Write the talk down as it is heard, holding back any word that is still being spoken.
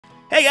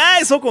Hey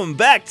guys, welcome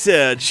back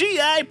to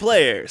GI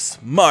Players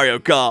Mario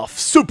Golf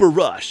Super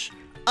Rush.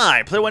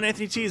 I play one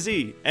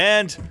AnthonyTZ,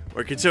 and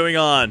we're continuing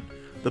on.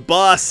 The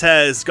boss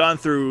has gone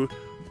through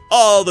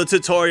all the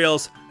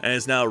tutorials and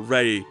is now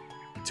ready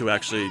to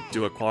actually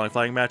do a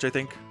qualifying match, I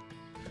think.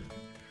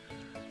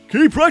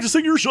 Keep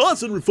practicing your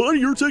shots and refining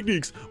your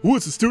techniques.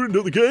 Once a student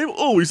of the game,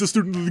 always a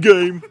student of the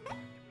game.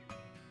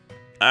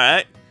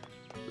 Alright,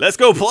 let's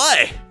go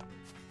play!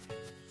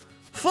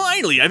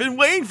 Finally, I've been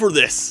waiting for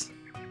this!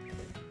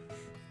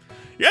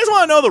 You guys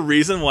want to know the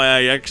reason why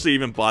I actually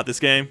even bought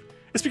this game?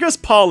 It's because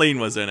Pauline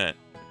was in it.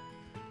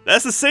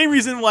 That's the same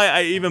reason why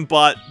I even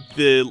bought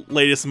the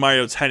latest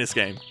Mario Tennis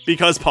game.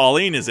 Because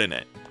Pauline is in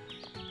it.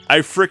 I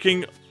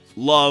freaking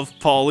love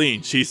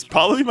Pauline. She's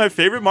probably my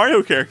favorite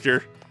Mario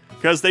character.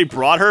 Because they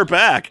brought her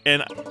back.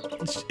 And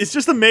it's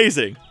just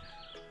amazing.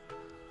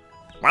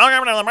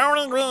 Welcome to the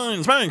Morning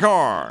Green Spinning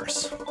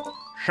Course.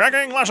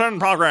 Checking lesson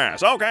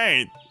progress.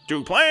 Okay,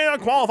 to play a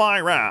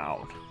qualifying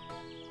round.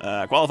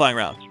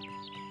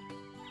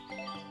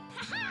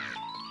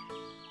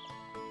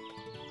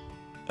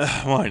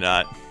 Why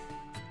not?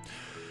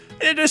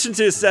 In addition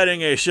to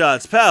setting a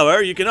shot's power,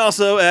 you can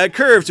also add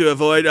curve to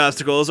avoid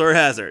obstacles or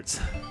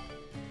hazards.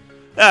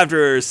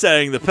 After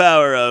setting the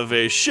power of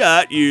a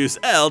shot, use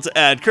L to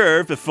add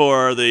curve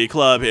before the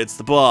club hits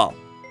the ball.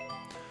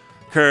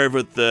 Curve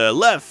with the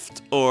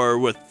left or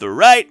with the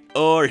right,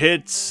 or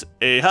hits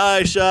a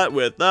high shot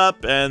with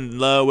up and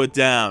low with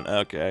down.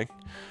 Okay.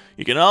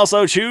 You can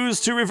also choose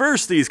to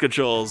reverse these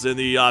controls in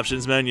the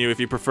options menu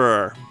if you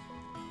prefer.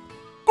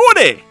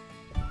 Goody!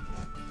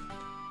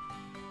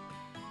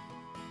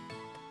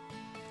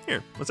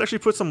 Here, let's actually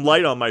put some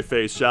light on my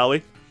face, shall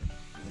we?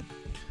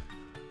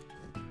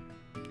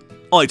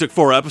 Only took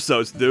 4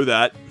 episodes to do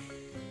that.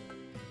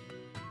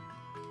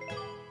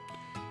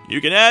 You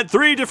can add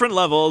 3 different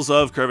levels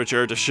of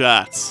curvature to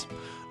shots.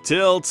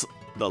 Tilt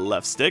the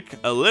left stick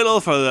a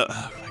little for the...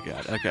 Oh my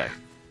god, okay.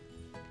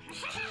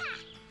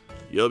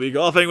 You'll be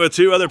golfing with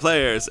 2 other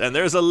players, and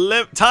there's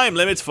a time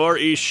limit for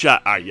each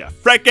shot. Are you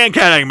freaking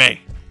kidding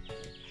me?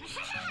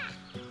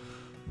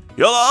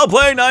 You'll all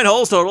play 9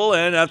 holes total,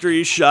 and after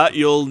each shot,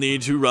 you'll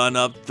need to run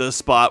up the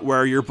spot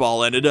where your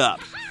ball ended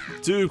up.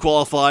 To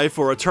qualify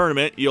for a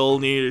tournament, you'll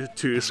need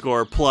to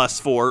score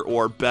 +4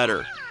 or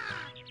better.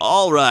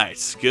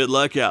 Alright, good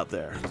luck out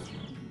there.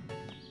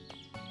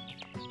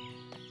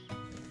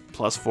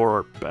 +4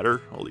 or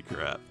better? Holy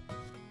crap.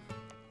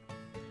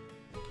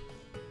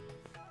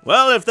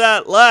 Well, if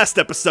that last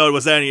episode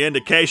was any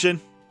indication,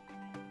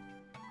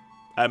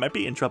 I might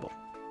be in trouble.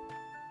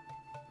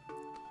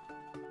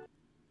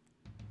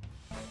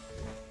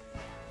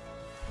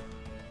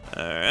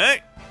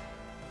 Alright.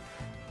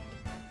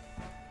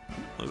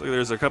 Looks like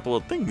there's a couple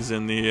of things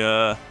in the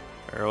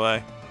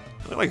airway.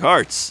 They look like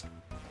hearts.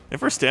 And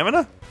for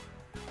stamina?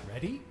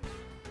 Ready?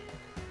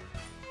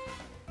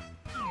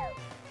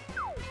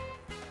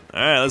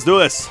 Alright, let's do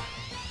this.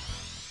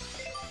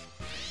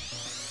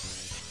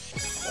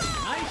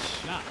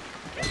 Nice shot.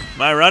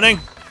 Am I running?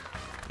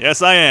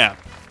 Yes, I am.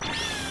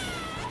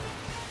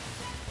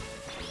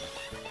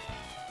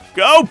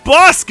 Go,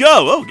 boss, go!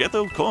 Oh, get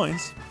those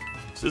coins.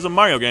 This is a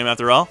Mario game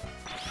after all.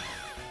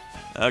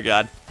 Oh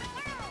god.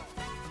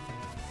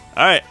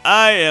 Alright,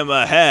 I am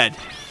ahead.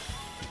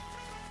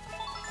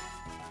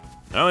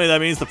 Normally that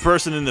means the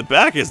person in the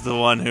back is the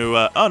one who,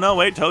 oh no,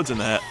 wait, Toad's in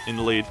the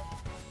lead.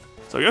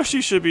 So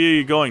Yoshi should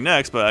be going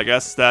next, but I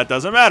guess that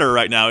doesn't matter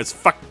right now. It's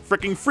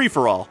freaking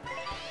free-for-all.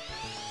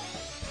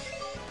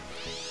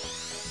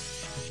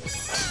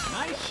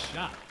 Nice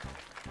shot.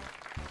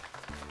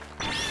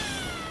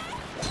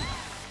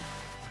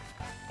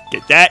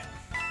 Get that.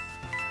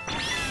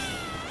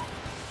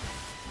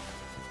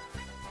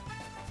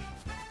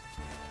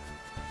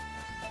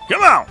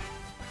 Come on!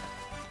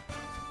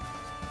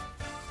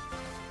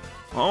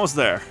 Almost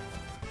there.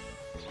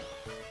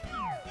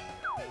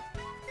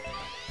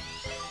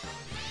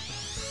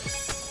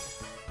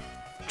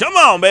 Come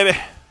on, baby!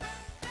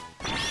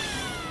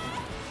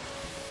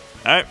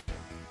 Alright.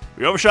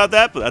 We overshot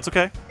that, but that's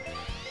okay.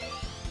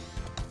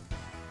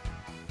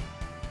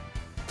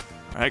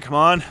 Alright, come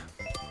on.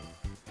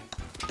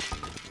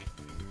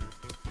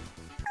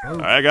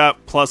 Alright, I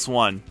got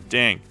 +1.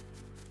 Dang.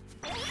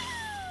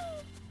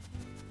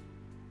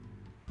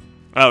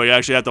 Oh, we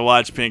actually have to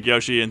watch Pink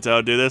Yoshi and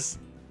Toad do this?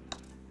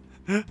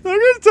 Look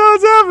at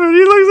Toad's outfit!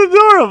 He looks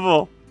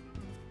adorable!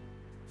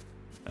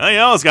 Oh, you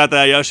almost got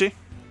that, Yoshi.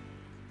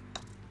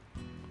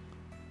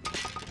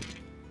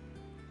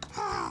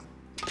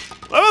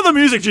 Oh, the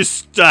music just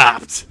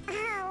stopped!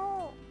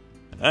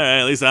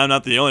 Alright, at least I'm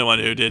not the only one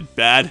who did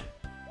bad.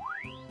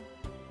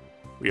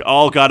 We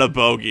all got a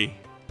bogey.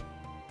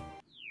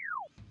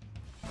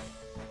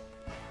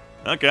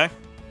 Okay.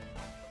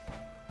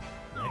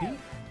 Ready?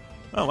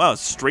 Oh wow,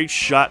 straight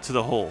shot to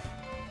the hole.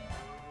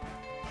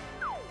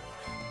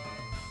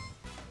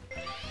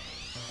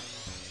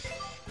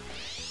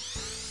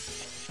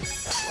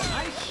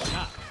 Nice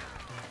shot.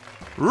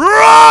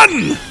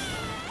 Run!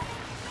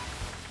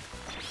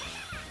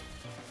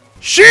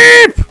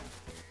 Sheep!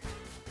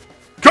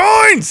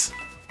 Coins!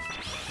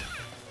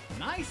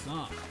 Nice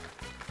on.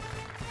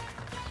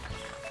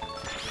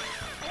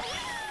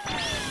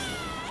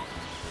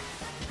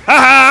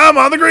 Haha, I'm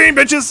on the green,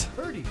 bitches!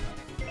 Birdie.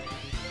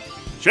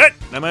 Shit,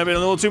 that might have been a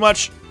little too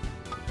much.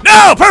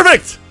 No,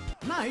 perfect!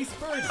 Nice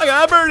birdie. I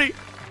got a birdie.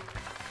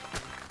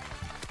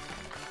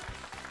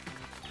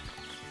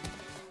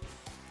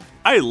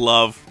 I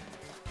love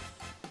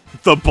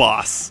the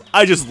boss.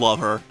 I just love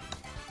her.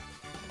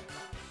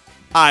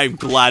 I'm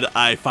glad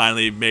I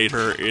finally made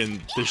her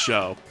in the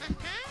show.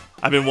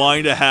 I've been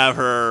wanting to have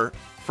her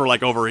for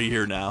like over a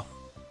year now.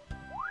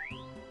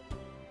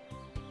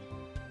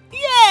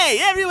 Yay!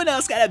 Everyone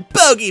else got a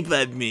bogey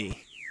but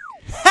me.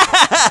 Ha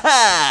ha ha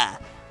ha!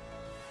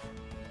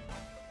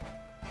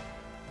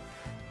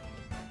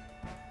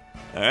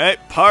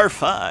 Alright, par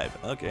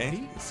 5.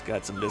 Okay, it's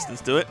got some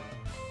distance to it.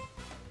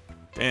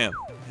 Damn,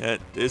 yeah,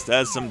 this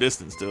has some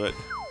distance to it.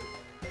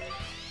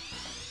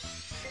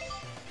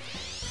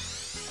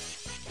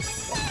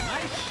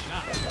 Nice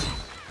shot.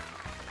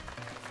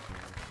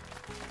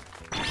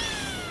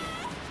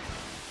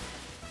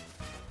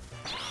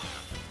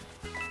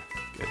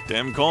 Get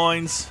them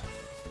coins.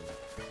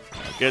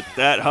 I'll get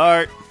that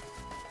heart.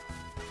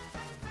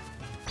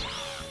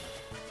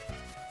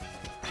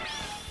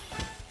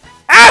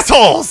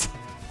 Assholes!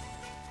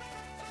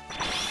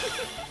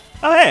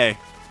 Oh, hey.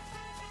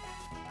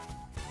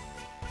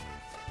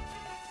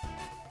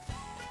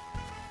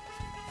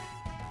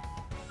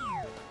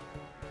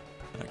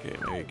 Okay,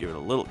 maybe give it a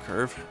little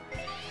curve.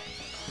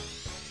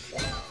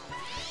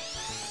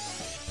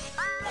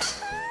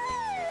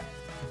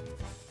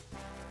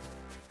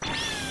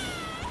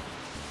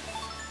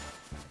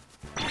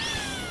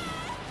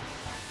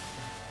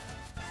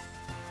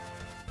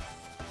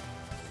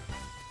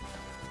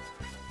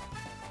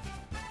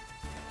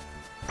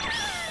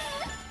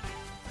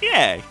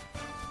 Yay!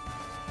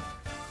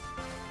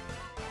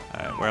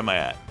 Alright, where am I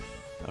at?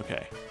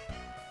 Okay.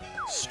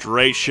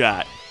 Straight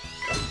shot.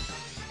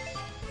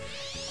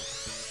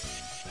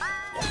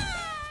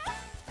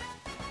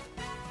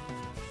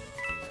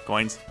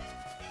 Coins.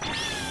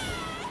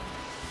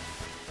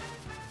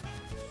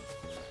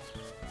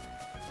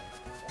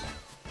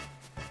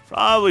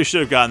 Probably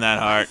should have gotten that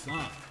heart. Nice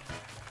on.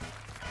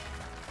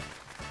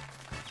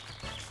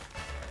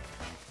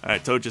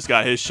 Alright, Toad just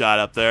got his shot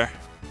up there.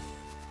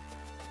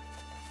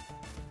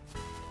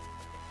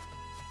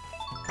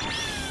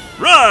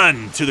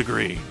 Run to the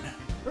green.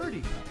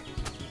 Birdie.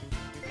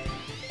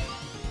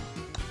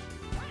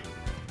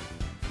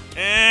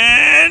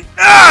 And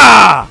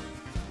ah!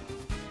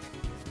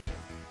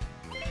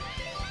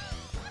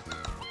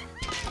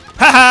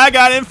 Haha, I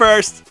got in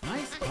first.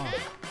 Nice ball.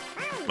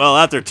 Well,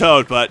 after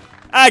Toad, but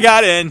I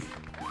got in.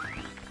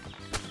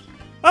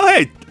 Oh,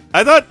 hey,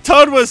 I thought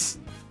Toad was...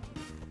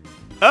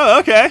 Oh,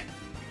 okay.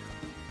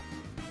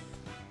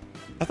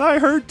 I thought I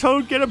heard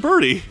Toad get a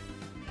birdie.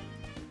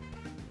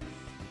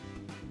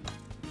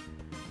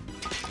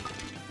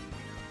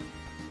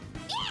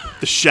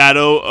 The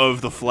shadow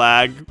of the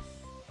flag.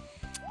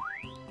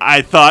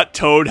 I thought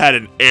Toad had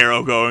an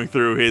arrow going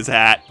through his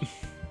hat.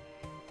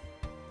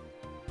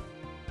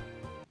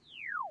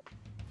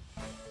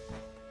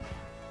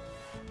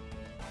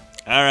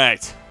 All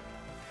right.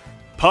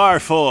 Par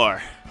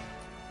 4.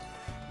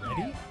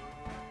 Ready?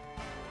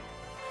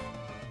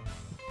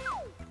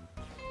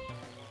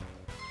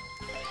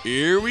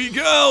 Here we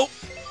go.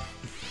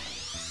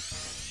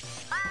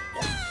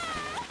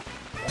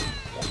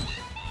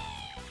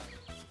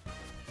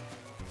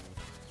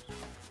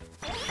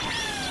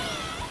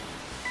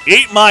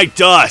 Eat my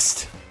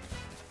dust.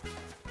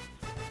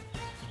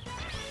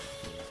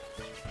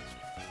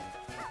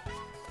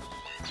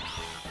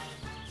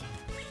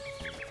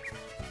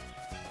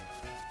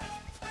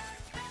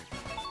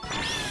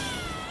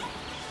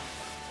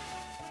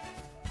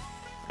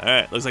 All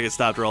right, looks like it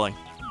stopped rolling.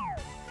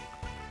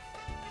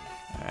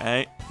 All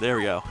right, there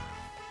we go.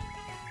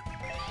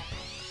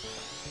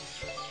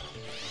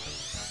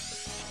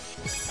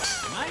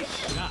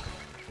 Nice shot.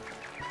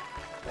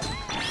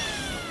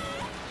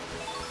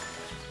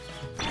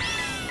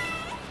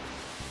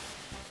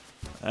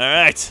 All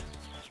right.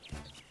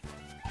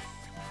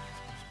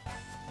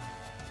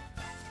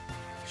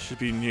 Should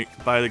be near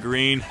by the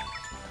green.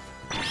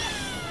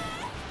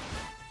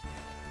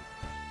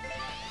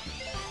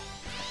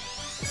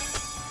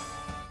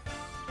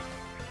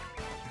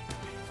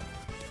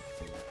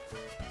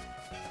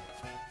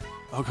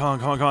 Oh, come on,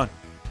 come on, come on.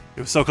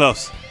 It was so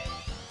close.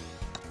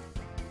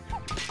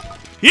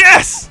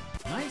 Yes!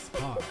 Nice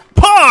par.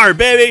 Par,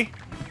 baby!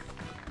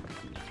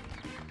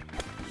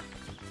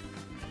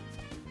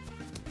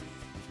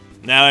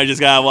 Now I just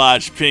gotta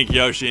watch Pink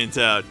Yoshi and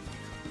Toad.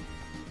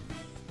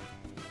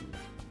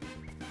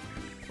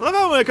 I love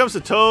how when it comes to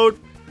Toad,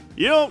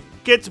 you don't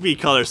get to be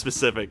color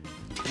specific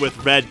with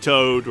red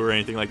Toad or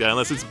anything like that,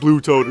 unless it's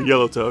blue Toad or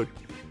yellow Toad.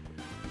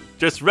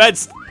 Just red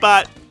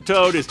spot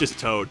Toad is just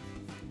Toad.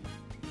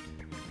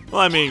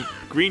 Well, I mean,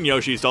 green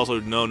Yoshi is also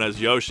known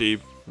as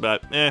Yoshi,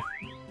 but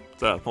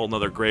it's a whole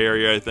nother gray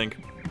area, I think.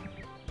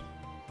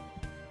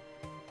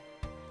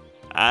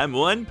 I'm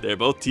 1, they're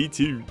both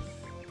T2.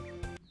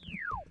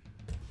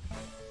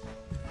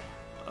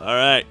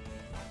 Alright.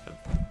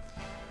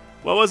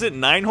 What was it?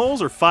 9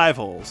 holes or 5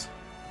 holes?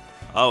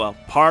 Oh well,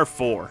 par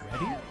 4.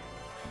 Ready?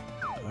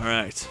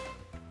 Alright.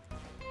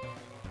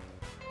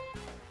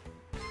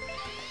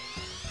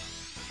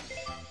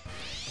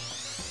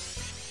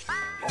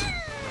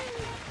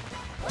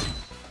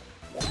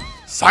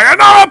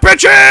 Sayonara,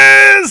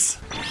 bitches!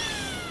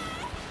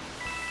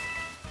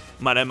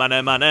 Money,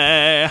 money,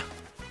 money.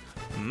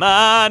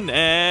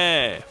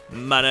 Money.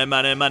 Money,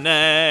 money,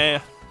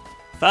 money.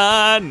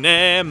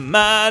 Funny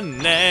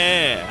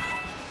money.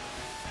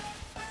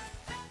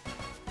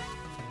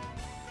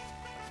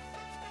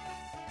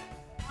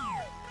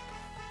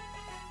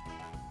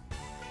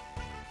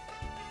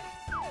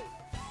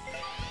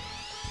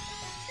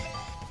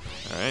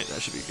 Alright,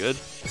 that should be good.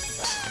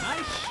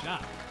 Nice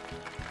shot.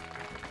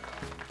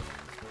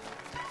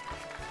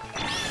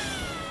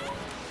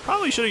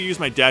 Probably should have used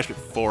my dash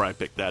before I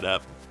picked that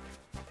up.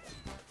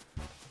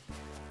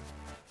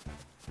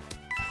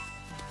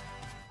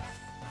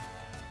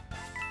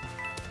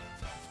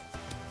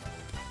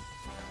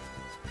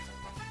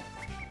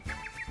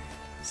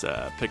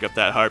 Let's pick up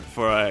that heart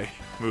before I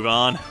move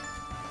on.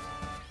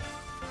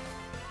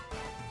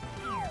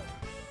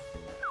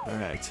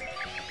 Alright.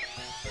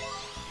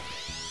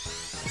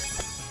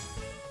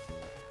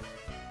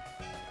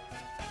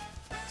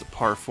 It's a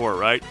par 4,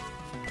 right?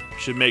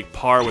 Should make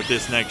par with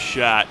this next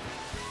shot.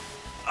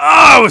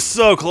 Oh, it was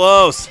so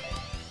close!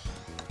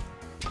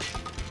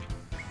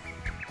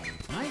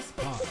 Nice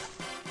par.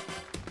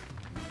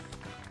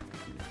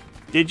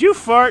 Did you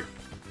fart?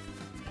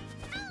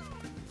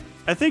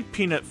 I think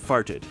Peanut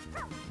farted.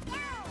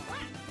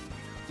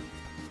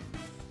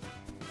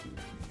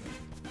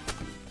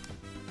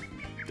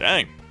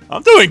 Dang,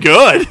 I'm doing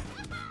good!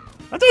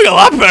 I'm doing a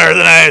lot better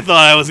than I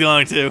thought I was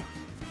going to.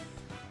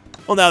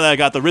 Well, now that I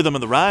got the rhythm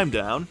of the rhyme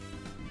down,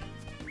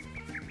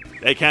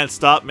 they can't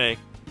stop me.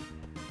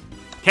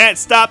 Can't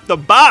stop the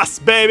boss,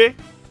 baby!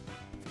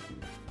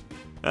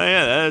 Oh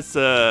yeah, that's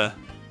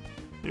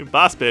new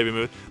Boss Baby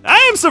movie. I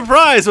am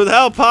surprised with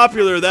how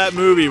popular that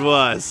movie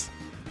was.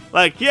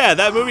 Like, yeah,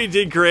 that movie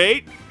did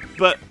great,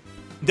 but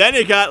then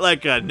it got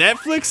like a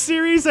Netflix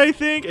series, I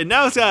think, and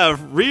now it's got a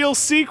real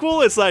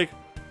sequel. It's like,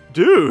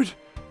 dude,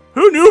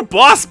 who knew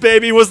Boss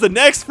Baby was the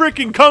next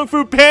freaking Kung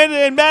Fu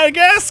Panda in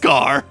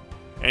Madagascar?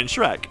 And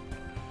Shrek.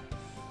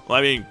 Well,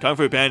 I mean, Kung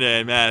Fu Panda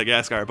and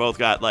Madagascar both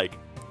got like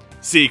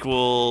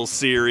sequels,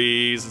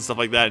 series, and stuff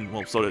like that, and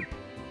well, so did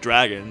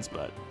Dragons,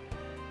 but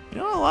you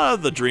know, a lot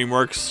of the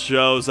DreamWorks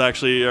shows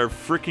actually are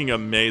freaking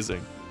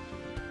amazing.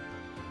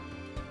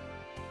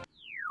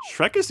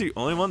 Shrek is the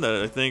only one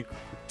that I think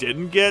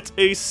didn't get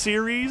a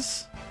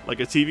series, like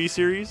a TV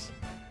series,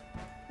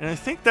 and I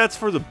think that's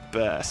for the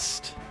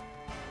best.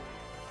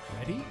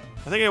 Ready?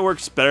 I think it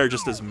works better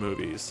just as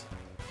movies.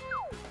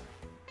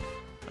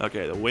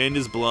 Okay, the wind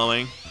is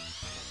blowing.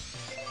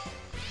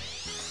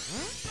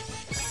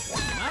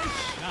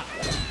 Nice shot.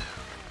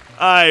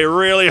 I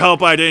really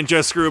hope I didn't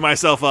just screw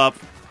myself up.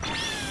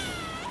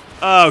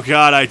 Oh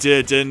god, I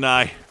did, didn't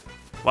I?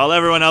 While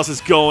everyone else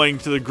is going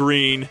to the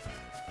green,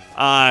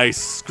 I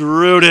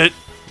screwed it.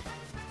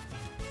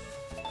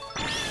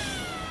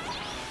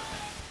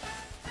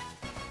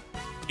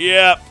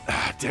 Yep.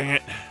 Ah, dang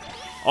it.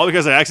 All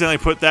because I accidentally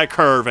put that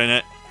curve in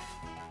it.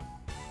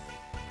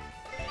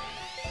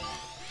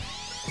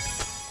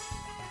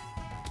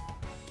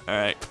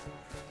 Alright.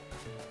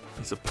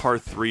 It's a par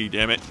 3,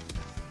 damn it.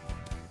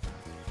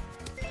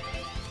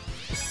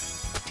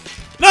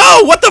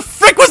 No! What the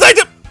frick was I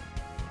doing?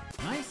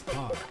 Nice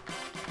par.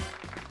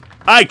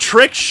 I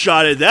trick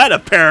shotted that,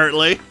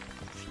 apparently.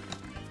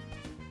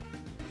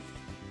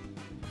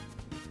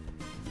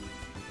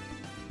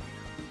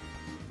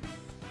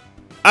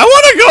 I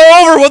want to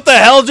go over what the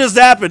hell just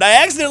happened.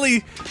 I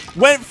accidentally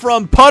went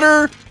from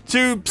putter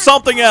to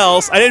something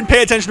else. I didn't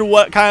pay attention to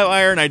what kind of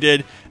iron I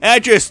did. And I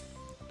just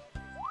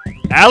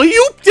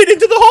alley-ooped it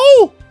into the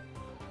hole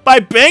by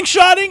bank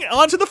shotting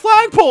onto the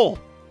flagpole.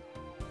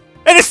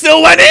 And it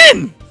still went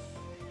in!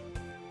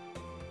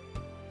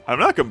 I'm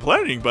not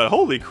complaining, but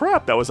holy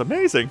crap, that was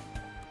amazing.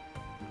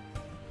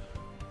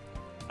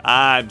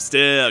 I'm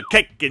still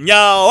kicking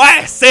your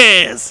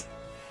asses!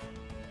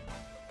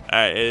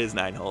 Alright, it is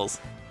 9 holes.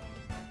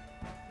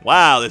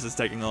 Wow, this is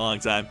taking a long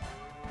time.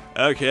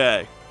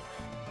 Okay.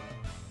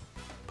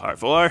 Par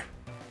 4.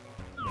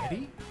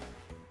 Ready?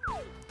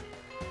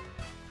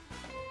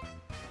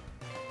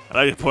 I'd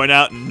like to point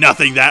out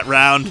nothing that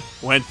round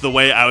went the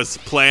way I was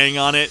playing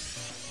on it,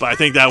 but I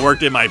think that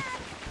worked in my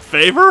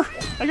favor,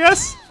 I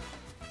guess?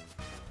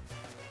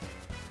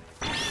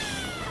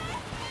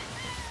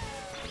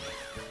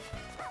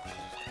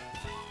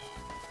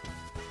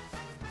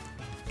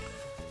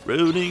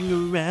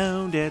 Rolling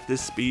around at the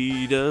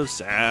speed of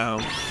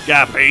sound.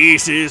 Got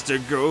places to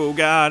go,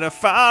 gotta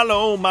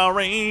follow my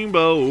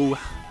rainbow.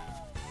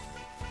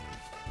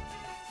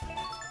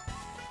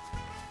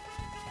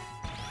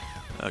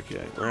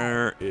 Okay,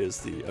 where is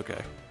the...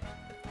 Okay.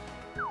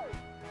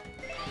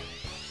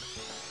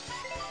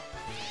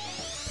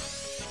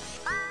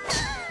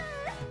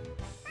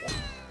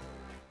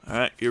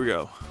 Alright, here we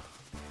go.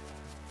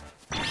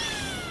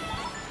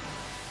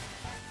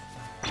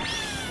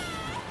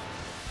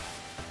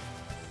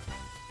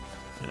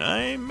 And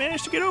I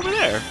managed to get over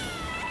there.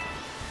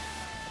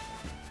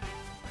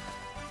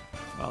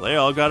 Well, they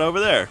all got over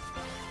there.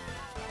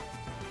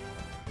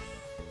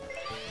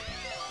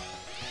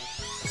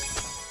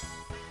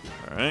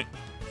 Alright.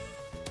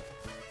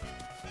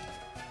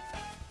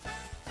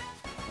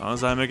 As long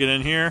as I make it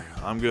in here,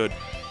 I'm good.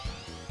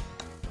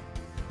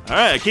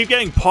 Alright, I keep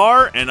getting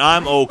par, and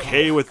I'm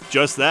okay with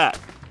just that.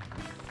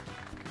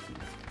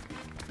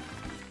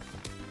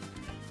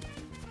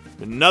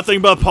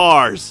 Nothing but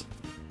pars.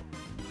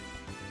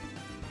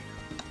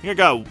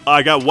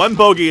 I got one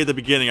bogey at the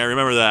beginning, I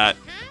remember that.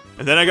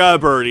 And then I got a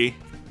birdie.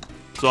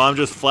 So I'm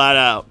just flat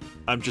out.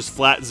 I'm just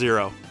flat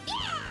zero.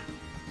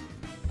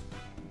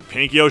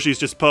 Pink Yoshi's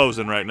just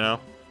posing right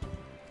now.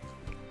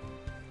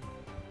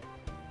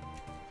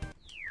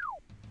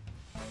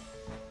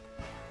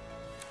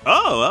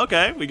 Oh,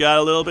 okay. We got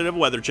a little bit of a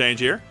weather change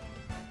here.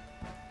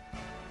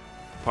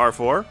 Par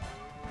 4.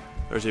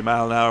 There's a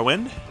mile-an-hour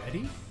wind.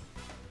 Ready?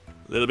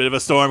 A little bit of a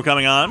storm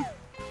coming on.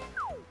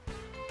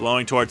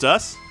 Blowing towards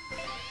us.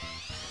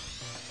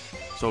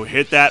 So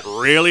hit that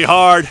really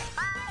hard.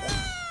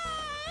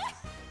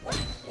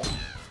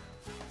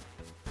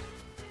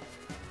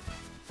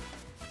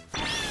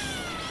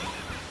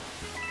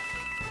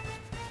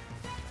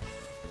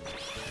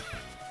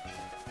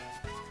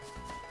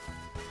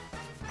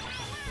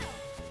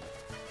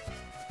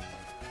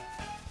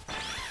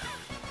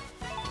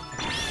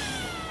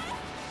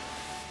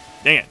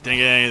 Dang it, didn't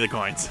get any of the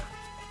coins.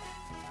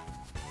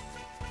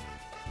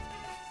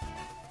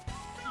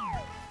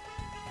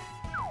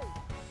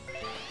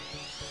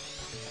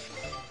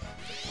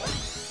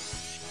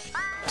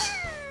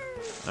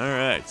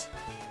 Alright.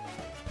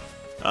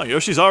 Oh,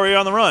 Yoshi's already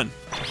on the run.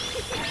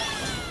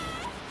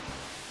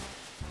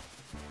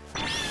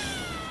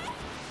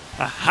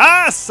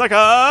 Aha, sucker!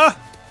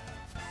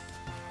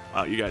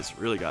 Wow, you guys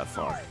really got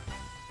far.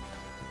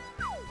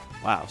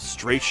 Wow,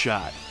 straight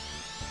shot.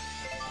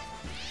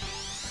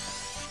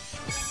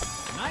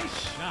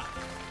 Nice shot.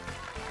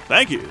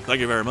 Thank you. Thank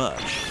you very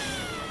much.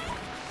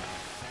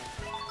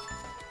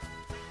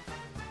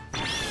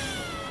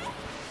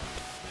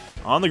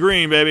 On the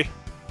green, baby.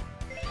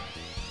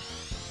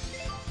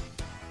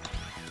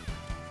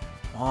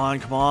 Come on,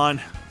 come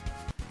on.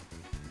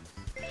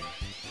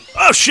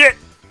 Oh, shit!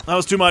 That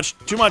was too much.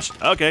 Too much.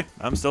 Okay,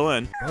 I'm still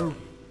in. Bogey.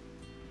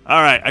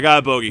 Alright, I got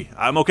a bogey.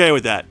 I'm okay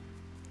with that.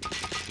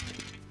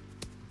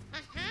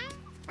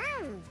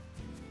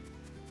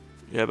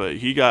 Yeah, but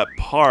he got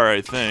par,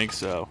 I think,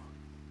 so...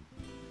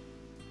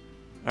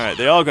 Alright,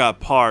 they all got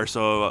par,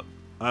 so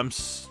I'm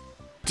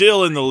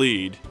still in the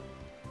lead.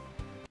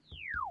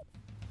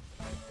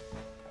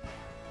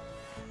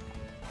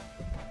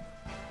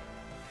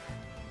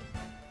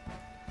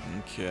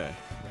 Okay.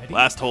 Ready?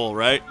 Last hole,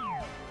 right?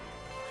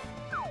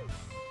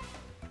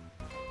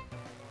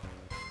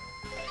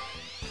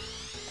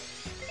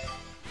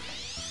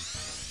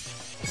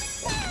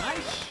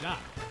 Nice shot.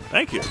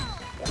 Thank you.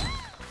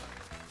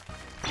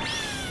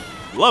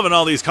 Loving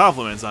all these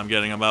compliments I'm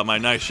getting about my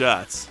nice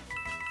shots.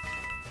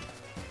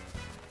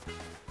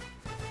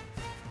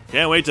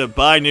 Can't wait to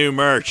buy new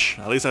merch.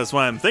 At least that's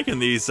what I'm thinking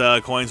these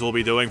coins will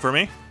be doing for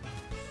me.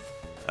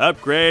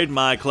 Upgrade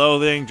my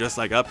clothing just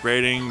like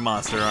upgrading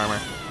monster armor.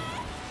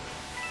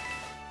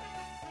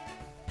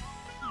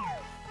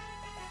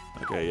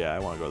 Okay, yeah, I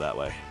want to go that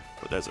way.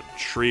 But there's a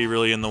tree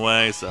really in the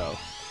way, so...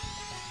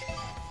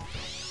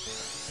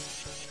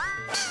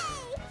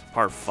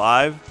 Part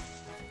 5?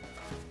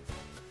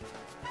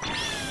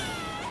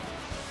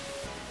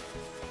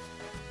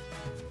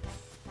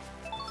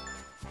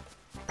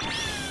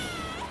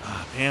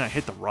 Ah, man, I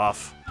hit the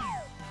rough.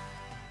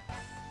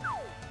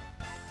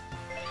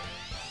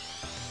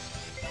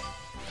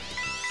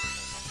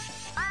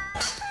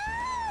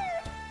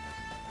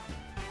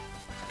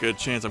 Good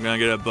chance I'm gonna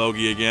get a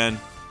bogey again.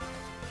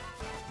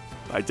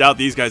 I doubt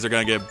these guys are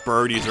gonna get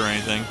birdies or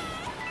anything.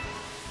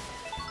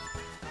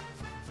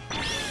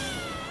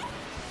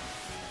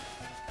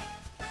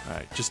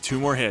 Alright, just 2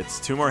 more hits.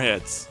 2 more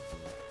hits.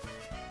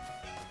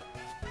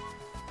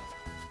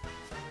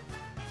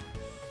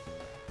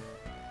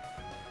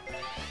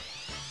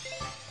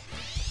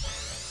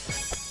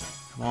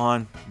 Come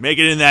on. Make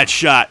it in that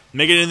shot.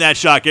 Make it in that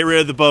shot. Get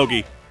rid of the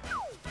bogey.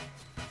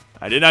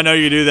 I did not know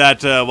you could do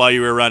that while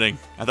you were running.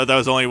 I thought that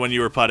was only when you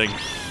were putting.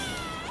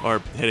 Or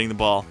hitting the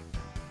ball.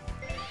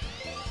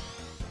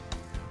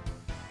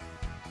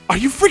 Are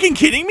you freaking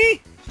kidding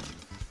me?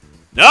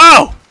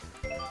 No!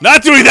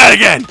 Not doing that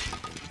again!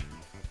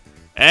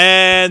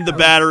 And the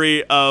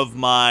battery of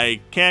my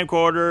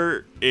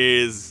camcorder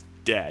is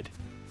dead.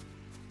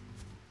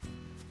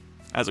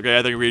 That's okay.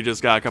 I think we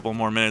just got a couple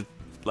more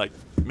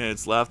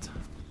minutes left.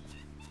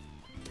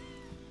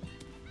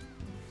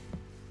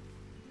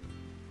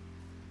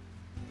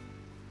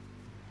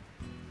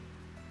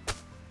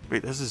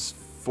 Wait, this is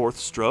 4th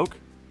stroke?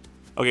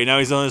 Okay, now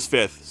he's on his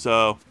 5th,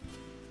 so...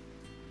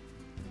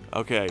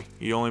 Okay,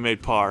 he only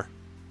made par.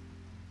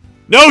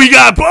 No, he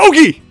got a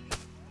bogey!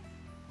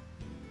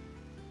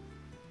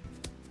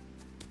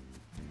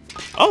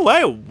 Oh,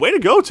 wow, way to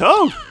go,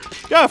 Toad!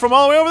 Yeah, from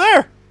all the way over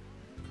there!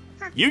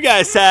 You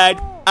guys tied.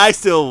 I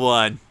still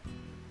won.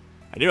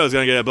 I knew I was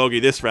going to get a bogey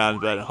this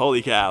round, but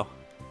holy cow.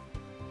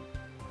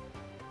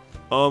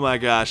 Oh my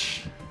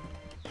gosh.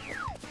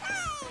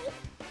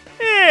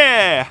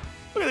 Yeah!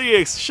 Look at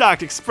the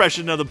shocked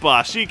expression of the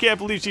boss. She can't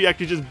believe she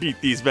actually just beat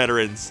these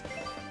veterans.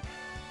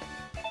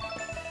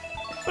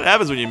 What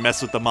happens when you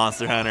mess with the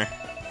Monster Hunter?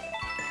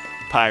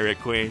 Pirate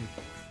Queen.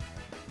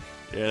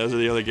 Yeah, those are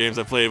the other games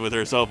I played with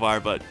her so far,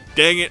 but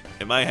dang it,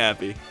 am I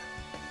happy.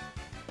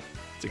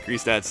 Let's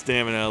increase that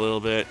stamina a little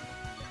bit.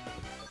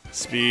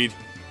 Speed.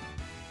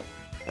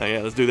 Oh yeah,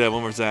 let's do that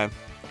one more time.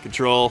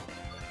 Control.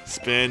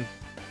 Spin.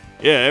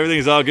 Yeah, everything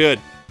is all good.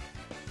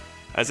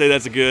 I'd say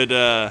that's a good,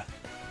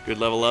 good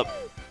level up.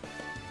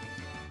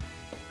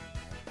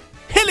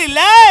 Hilly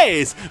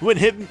lies when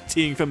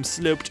hitting from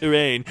sloped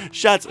terrain.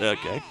 Shots.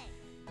 Okay.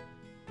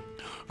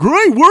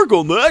 Great work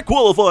on that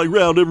qualifying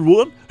round,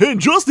 everyone,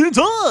 and just in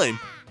time.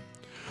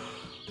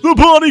 The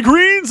Bonnie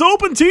Greens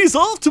Open tees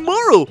off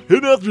tomorrow,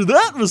 and after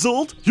that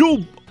result,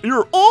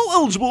 you're all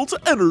eligible to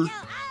enter.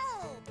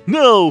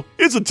 Now,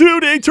 it's a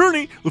 2-day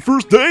tourney. The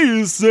first day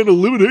is an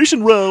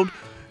elimination round.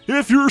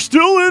 If you're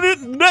still in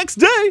it next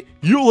day,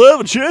 you'll have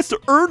a chance to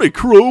earn a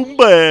chrome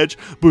badge,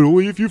 but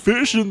only if you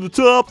finish in the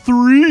top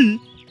 3.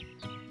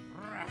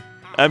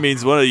 That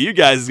means one of you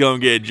guys is gonna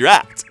get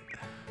dropped.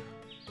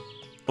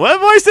 What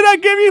voice did I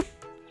give you?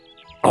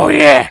 Oh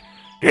yeah,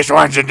 this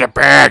one's in the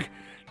bag.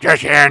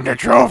 Just hand the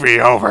trophy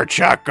over,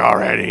 Chuck,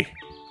 already.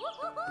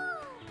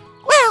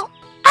 Well,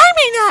 I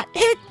may not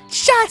hit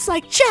shots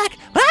like Chuck,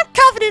 but I'm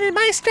confident in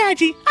my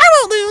strategy.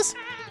 I won't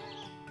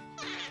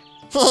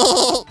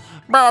lose.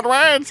 Bad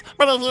words,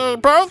 but if you're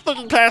both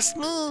looking past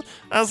me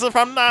as if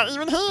I'm not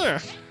even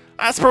here,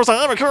 I suppose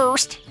I am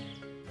accursed.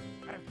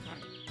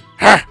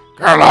 Huh,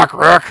 good luck,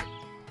 Rook.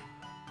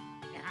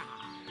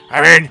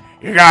 I mean,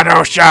 you got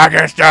no shot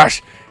against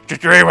us. It's a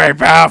 3-way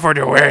battle for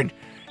the win,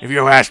 if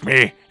you ask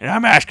me, and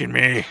I'm asking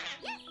me.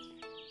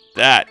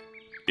 That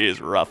is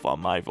rough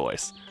on my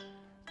voice.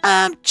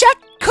 Chuck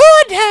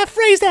could have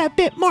phrased that a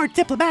bit more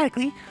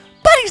diplomatically,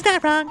 but he's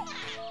not wrong.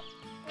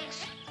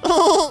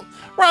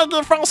 Well,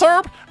 good false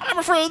herb, I'm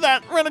afraid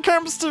that when it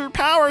comes to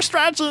power,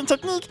 strategy, and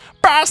technique,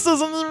 Boss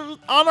isn't even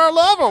on our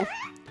level.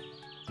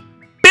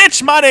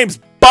 Bitch, my name's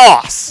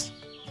Boss.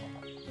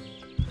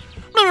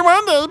 Maybe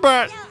one day,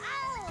 but...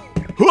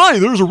 Hi,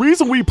 there's a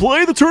reason we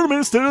play the tournament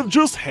instead of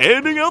just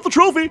handing out the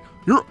trophy.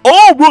 You're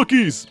all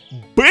rookies,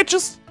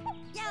 bitches.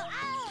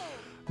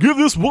 Give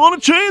this one a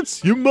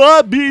chance. You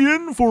might be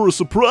in for a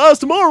surprise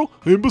tomorrow.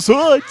 And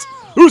besides,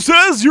 who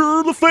says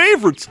you're the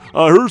favorites?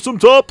 I heard some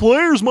top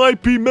players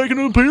might be making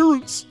an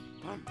appearance.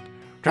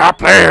 Top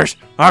players?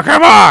 Oh,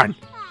 come on.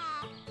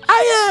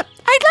 I'd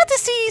love to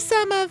see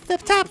some of the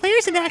top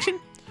players in action.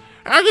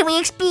 How can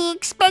we be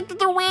expected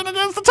to win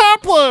against the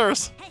top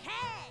players?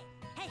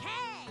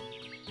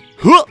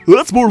 Huh,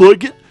 that's more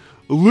like it.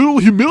 A little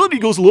humility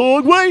goes a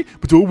long way,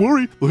 but don't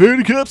worry, the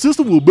handicap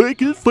system will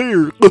make it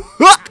fair.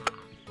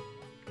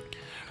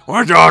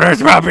 What's all this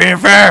about being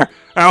fair?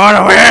 I want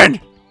to win.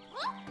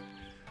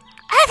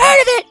 I've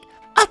heard of it,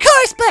 of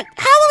course, but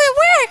how will it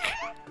work?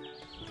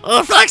 It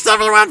affects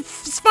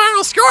everyone's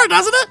final score,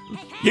 doesn't it?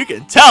 You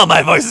can tell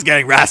my voice is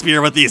getting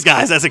raspier with these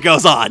guys as it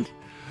goes on.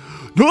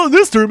 Not in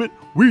this tournament.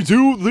 We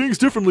do things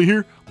differently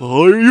here. The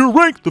higher your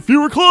rank, the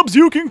fewer clubs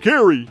you can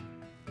carry.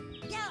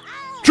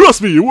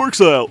 Trust me, it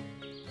works out.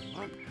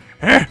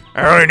 I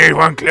only need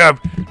one club,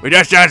 but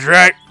that sounds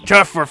right.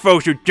 Tough for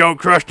folks who don't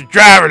trust the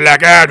driver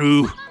like I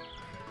do.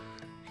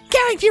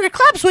 Carrying fewer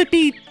clubs would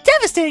be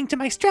devastating to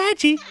my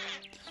strategy.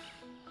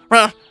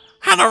 Well,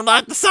 I don't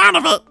like the sound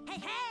of it.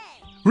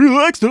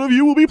 Relax, none of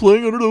you will be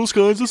playing under those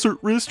kinds of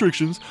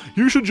restrictions.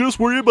 You should just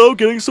worry about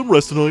getting some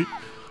rest tonight.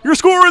 Your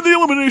score in the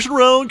elimination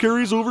round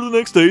carries over the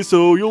next day,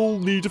 so you'll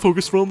need to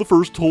focus from the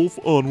first hole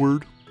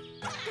onward.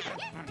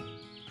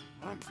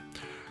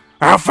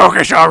 I'll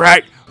focus, all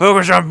right.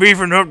 Focus on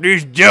beefing up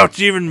these delts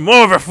even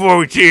more before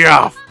we tee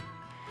off.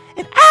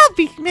 And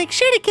I'll make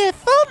sure to get a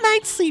full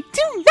night's sleep.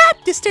 Do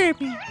not disturb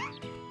me.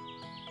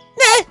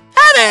 Nah,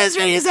 I'm as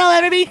ready as I'll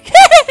ever be.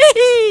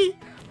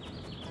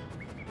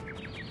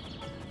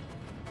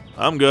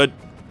 I'm good.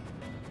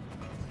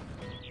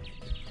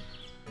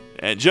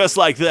 And just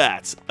like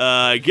that,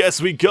 I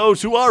guess we go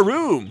to our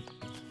room.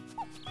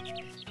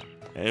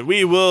 And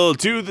we will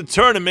do the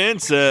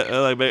tournament.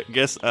 I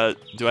guess,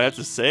 do I have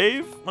to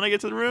save when I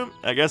get to the room?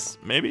 I guess,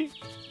 maybe?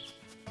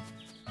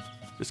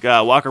 Just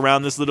gotta walk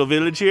around this little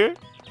village here.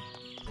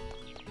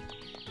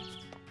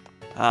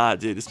 Ah,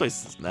 dude, this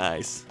place is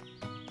nice.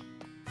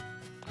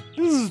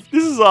 This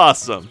is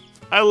awesome.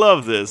 I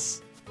love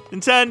this.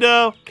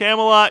 Nintendo,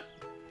 Camelot,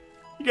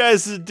 you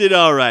guys did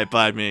alright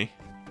by me.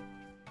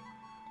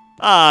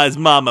 Ah, it's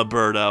Mama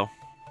Birdo.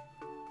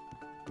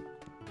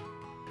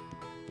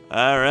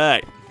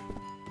 Alright.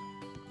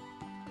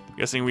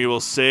 Guessing we will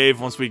save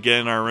once we get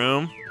in our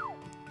room.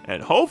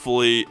 And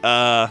hopefully,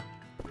 let's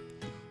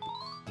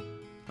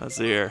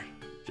see here.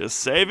 Just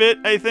save it,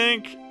 I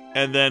think.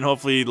 And then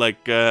hopefully,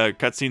 like,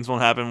 cutscenes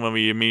won't happen when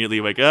we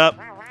immediately wake up.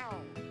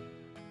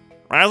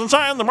 Rise in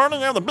time the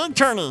morning of the big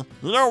tourney.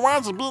 You don't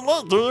want to be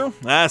late, do you?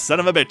 Ah,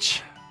 son of a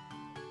bitch.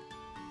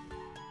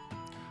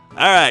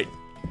 Alright.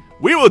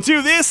 We will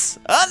do this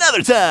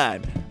another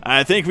time.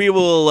 I think we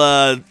will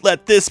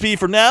let this be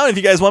for now. If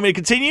you guys want me to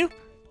continue,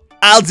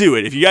 I'll do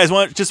it. If you guys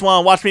just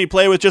want to watch me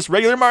play with just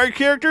regular Mario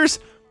characters,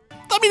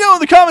 let me know in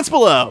the comments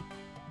below.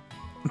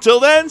 Until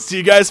then, see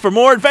you guys for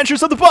more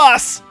Adventures of the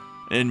Boss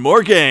and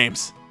more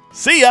games.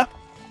 See ya!